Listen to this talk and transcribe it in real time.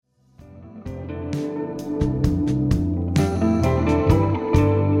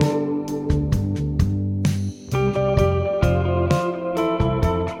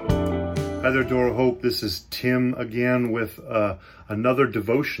Hi there, Door of Hope. This is Tim again with another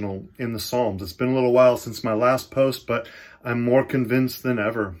devotional in the Psalms. It's been a little while since my last post, but I'm more convinced than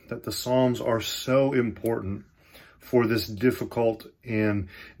ever that the Psalms are so important for this difficult and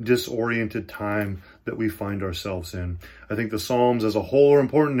disoriented time that we find ourselves in. I think the Psalms as a whole are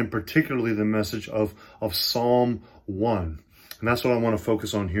important, and particularly the message of Psalm 1. And that's what I want to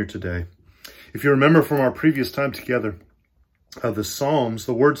focus on here today. If you remember from our previous time together, the Psalms,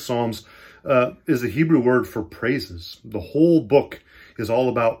 the word Psalms, is the Hebrew word for praises. The whole book is all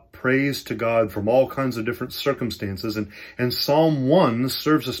about praise to God from all kinds of different circumstances. And Psalm 1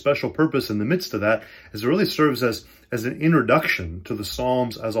 serves a special purpose in the midst of that, as it really serves as an introduction to the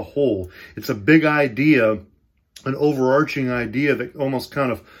Psalms as a whole. It's a big idea, an overarching idea that almost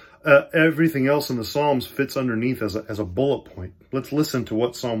kind of everything else in the Psalms fits underneath as a bullet point. Let's listen to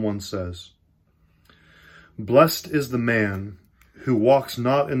what Psalm 1 says. Blessed is the man who walks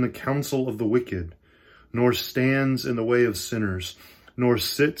not in the counsel of the wicked, nor stands in the way of sinners, nor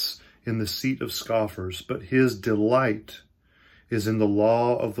sits in the seat of scoffers, but his delight is in the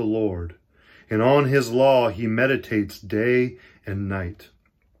law of the Lord, and on his law he meditates day and night.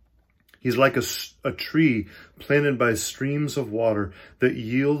 He's like a tree planted by streams of water that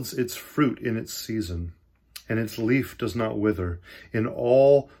yields its fruit in its season, and its leaf does not wither. In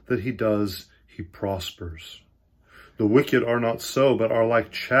all that he does, he prospers. The wicked are not so, but are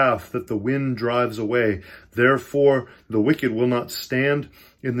like chaff that the wind drives away. Therefore, the wicked will not stand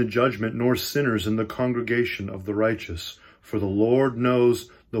in the judgment, nor sinners in the congregation of the righteous. For the Lord knows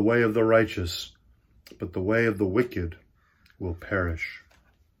the way of the righteous, but the way of the wicked will perish.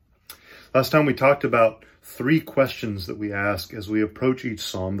 Last time we talked about 3 questions that we ask as we approach each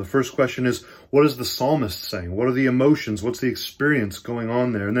psalm. The first question is, what is the psalmist saying? What are the emotions? What's the experience going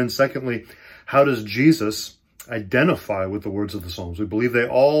on there? And then secondly, how does Jesus identify with the words of the Psalms? We believe they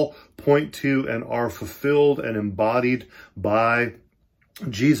all point to and are fulfilled and embodied by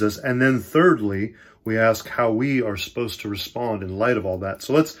Jesus. And then thirdly, we ask how we are supposed to respond in light of all that.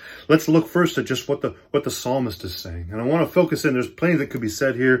 So let's look first at just what the psalmist is saying. And I want to focus in, there's plenty that could be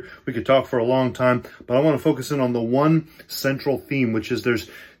said here. We could talk for a long time, but I want to focus in on the one central theme, which is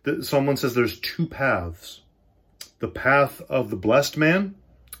someone says there's 2 paths. The path of the blessed man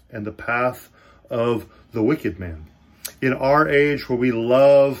and the path of the wicked man. In our age where we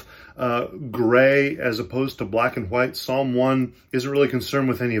love gray as opposed to black and white, Psalm 1 isn't really concerned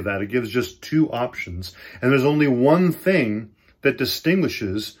with any of that. It gives just 2 options. And there's only one thing that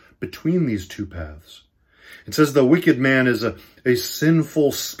distinguishes between these 2 paths. It says the wicked man is a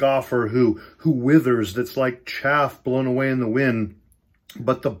sinful scoffer who withers, that's like chaff blown away in the wind.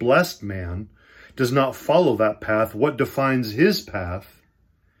 But the blessed man does not follow that path. What defines his path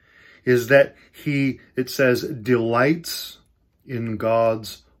is that it says, delights in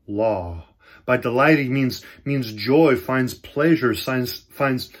God's law. By delighting means joy, finds pleasure,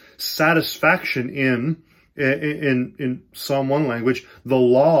 finds satisfaction in Psalm 1 language, the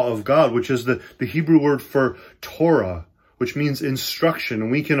law of God, which is the Hebrew word for Torah, which means instruction. And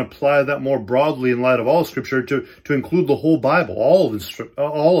we can apply that more broadly in light of all Scripture to include the whole Bible,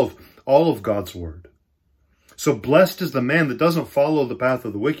 all of God's word. So blessed is the man that doesn't follow the path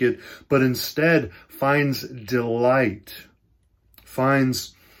of the wicked, but instead finds delight,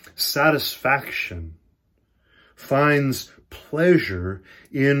 finds satisfaction, finds pleasure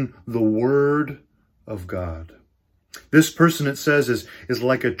in the word of God. This person, it says, is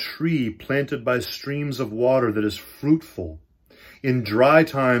like a tree planted by streams of water that is fruitful. In dry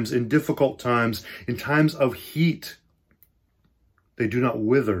times, in difficult times, in times of heat, they do not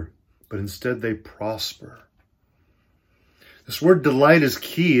wither, but instead they prosper. This word delight is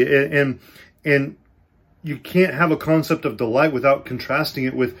key, and you can't have a concept of delight without contrasting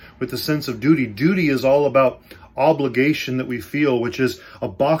it with the sense of duty. Duty is all about obligation that we feel, which is a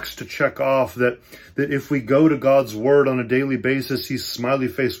box to check off, that if we go to God's word on a daily basis, he's smiley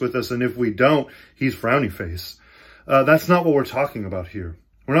face with us, and if we don't, he's frowny face. That's not what we're talking about here.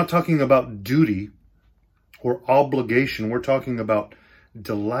 We're not talking about duty or obligation. We're talking about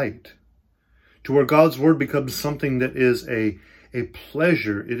delight. To where God's word becomes something that is a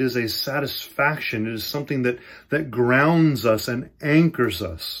pleasure, it is a satisfaction, it is something that grounds us and anchors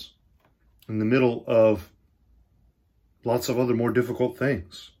us in the middle of lots of other more difficult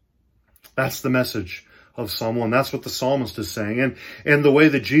things. That's the message of Psalm 1. That's what the psalmist is saying. And the way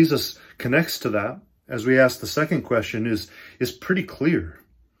that Jesus connects to that, as we ask the second question, is pretty clear.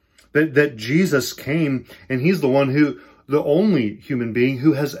 That Jesus came, and he's the only human being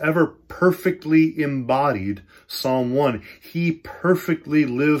who has ever perfectly embodied Psalm 1. He perfectly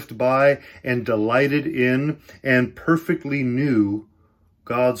lived by and delighted in and perfectly knew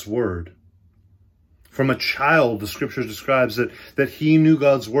God's word. From a child, the scripture describes that he knew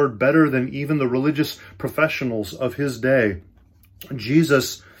God's word better than even the religious professionals of his day.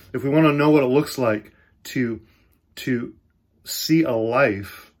 Jesus, if we want to know what it looks like to see a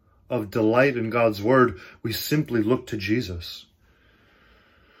life of delight in God's word, we simply look to Jesus.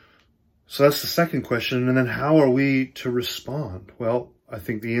 So that's the second question. And then how are we to respond? Well, I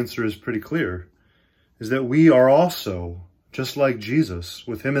think the answer is pretty clear, is that we are also, just like Jesus,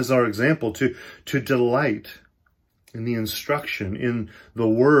 with him as our example, to delight in the instruction, in the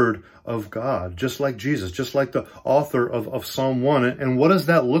word of God, just like Jesus, just like the author of Psalm 1. And what does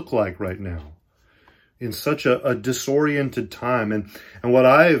that look like right now in such a disoriented time? And what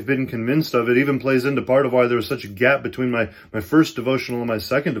I have been convinced of, it even plays into part of why there was such a gap between my first devotional and my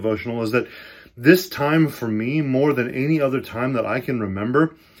second devotional, is that this time for me, more than any other time that I can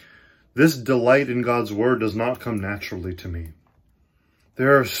remember, this delight in God's word does not come naturally to me.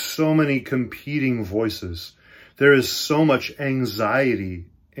 There are so many competing voices. There is so much anxiety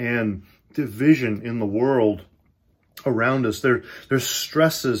and division in the world around us. There's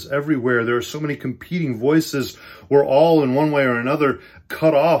stresses everywhere. There are so many competing voices. We're all, in one way or another,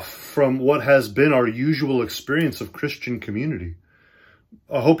 cut off from what has been our usual experience of Christian community.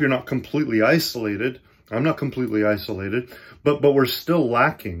 I hope you're not completely isolated. I'm not completely isolated, but we're still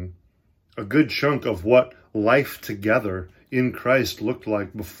lacking a good chunk of what life together in Christ looked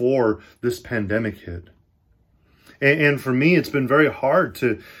like before this pandemic hit. And for me, it's been very hard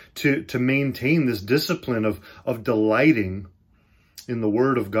to maintain this discipline of delighting in the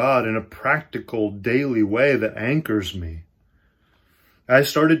Word of God in a practical, daily way that anchors me. I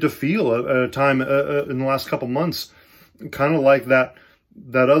started to feel at a time in the last couple months, kind of like that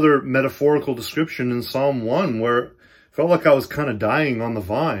other metaphorical description in Psalm 1, where it felt like I was kind of dying on the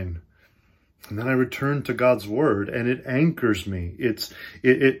vine. And then I returned to God's word, and it anchors me.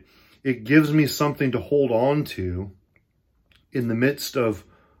 It gives me something to hold on to in the midst of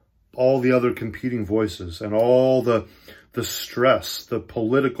all the other competing voices and all the stress, the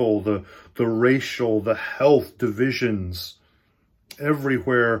political, the racial, the health divisions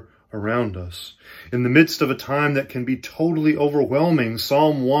everywhere around us. In the midst of a time that can be totally overwhelming,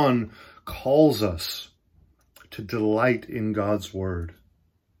 Psalm 1 calls us to delight in God's word.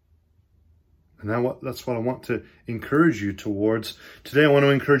 And that's what I want to encourage you towards. Today, I want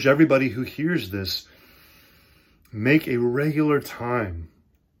to encourage everybody who hears this, make a regular time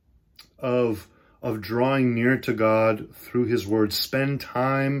of drawing near to God through his word. Spend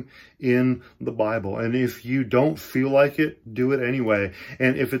time in the Bible. And if you don't feel like it, do it anyway.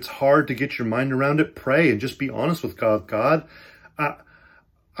 And if it's hard to get your mind around it, pray and just be honest with God. God,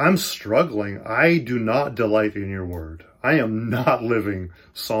 I'm struggling. I do not delight in your word. I am not living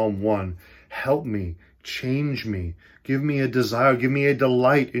Psalm 1. Help me, change me, give me a desire, give me a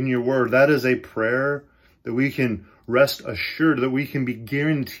delight in your word. That is a prayer that we can rest assured that we can be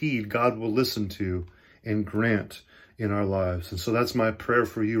guaranteed God will listen to and grant in our lives. And so that's my prayer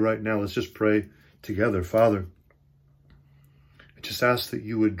for you right now. Let's just pray together. Father, I just ask that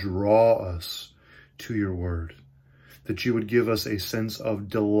you would draw us to your word, that you would give us a sense of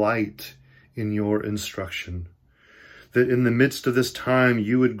delight in your instruction, that in the midst of this time,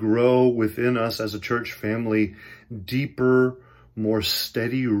 you would grow within us as a church family deeper, more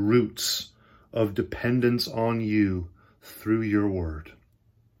steady roots of dependence on you through your word.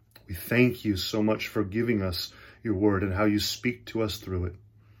 We thank you so much for giving us your word and how you speak to us through it.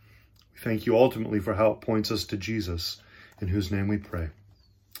 We thank you ultimately for how it points us to Jesus, in whose name we pray.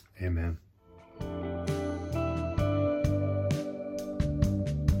 Amen.